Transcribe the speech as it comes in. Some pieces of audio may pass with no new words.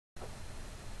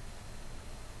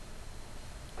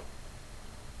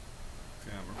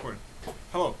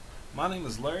My name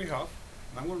is Larry Huff,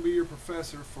 and I'm going to be your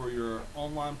professor for your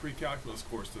online pre-calculus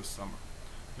course this summer.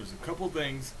 There's a couple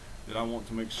things that I want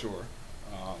to make sure.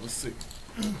 Let's see.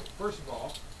 First of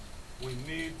all, we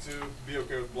need to be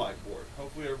okay with BlackBoard.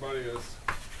 Hopefully everybody has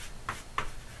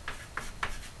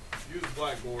used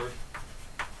BlackBoard.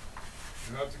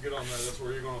 You have to get on there. That's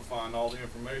where you're going to find all the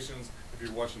information. If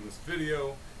you're watching this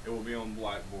video, it will be on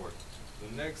BlackBoard.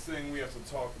 The next thing we have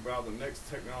to talk about, the next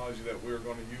technology that we're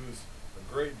going to use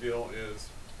a great deal is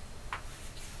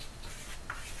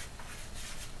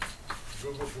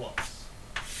Google+.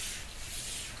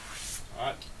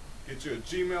 Alright, get you a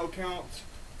Gmail account,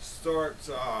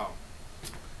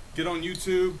 get on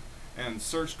YouTube and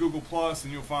search Google+,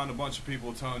 and you'll find a bunch of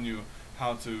people telling you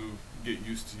how to get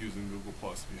used to using Google+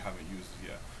 if you haven't used it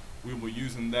yet. We will be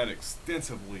using that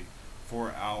extensively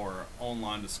for our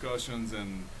online discussions,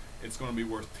 and it's going to be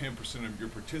worth 10% of your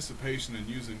participation in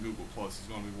using Google+. Is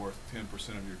going to be worth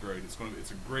 10% of your grade.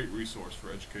 It's a great resource for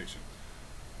education.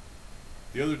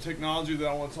 The other technology that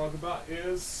I want to talk about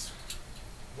is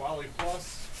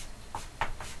WileyPlus.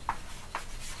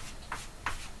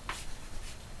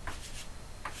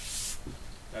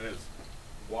 That is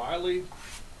WileyPlus.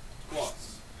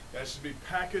 That should be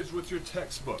packaged with your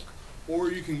textbook, or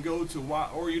you can go to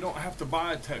or you don't have to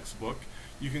buy a textbook.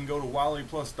 You can go to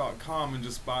WileyPlus.com and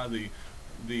just buy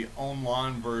the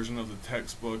online version of the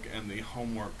textbook and the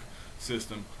homework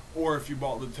system. Or if you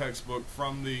bought the textbook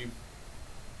from the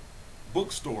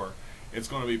bookstore, it's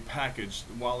going to be packaged.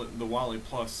 The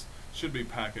WileyPlus should be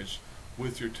packaged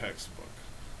with your textbook.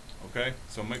 Okay,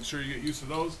 so make sure you get used to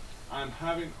those. I'm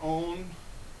having on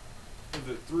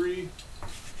the 3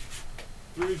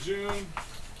 June. Let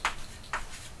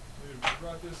me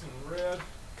write this in red.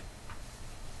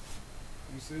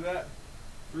 You see that?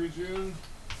 3 June.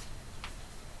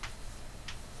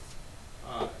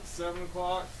 7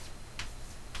 o'clock.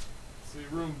 See,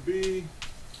 room B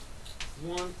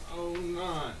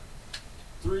 109.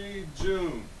 3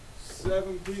 June,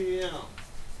 7 p.m.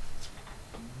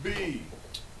 B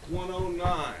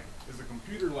 109 is a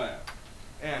computer lab,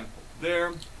 and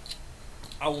there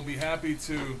I will be happy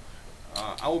to.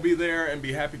 I will be there and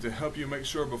be happy to help you make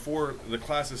sure before the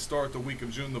classes start the week of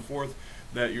June the 4th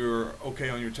that you're okay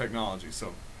on your technology.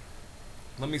 So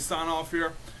let me sign off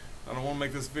here. I don't want to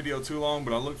make this video too long,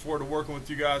 but I look forward to working with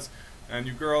you guys and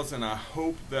you girls, and I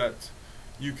hope that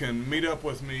you can meet up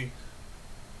with me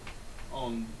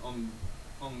on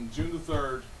June the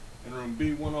 3rd in room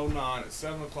B109 at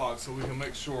 7 o'clock so we can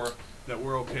make sure that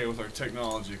we're okay with our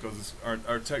technology, because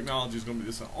our technology is going to be,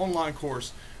 this is an online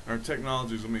course, and our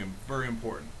technology is going to be very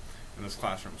important in this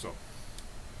classroom. So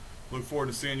look forward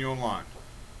to seeing you online.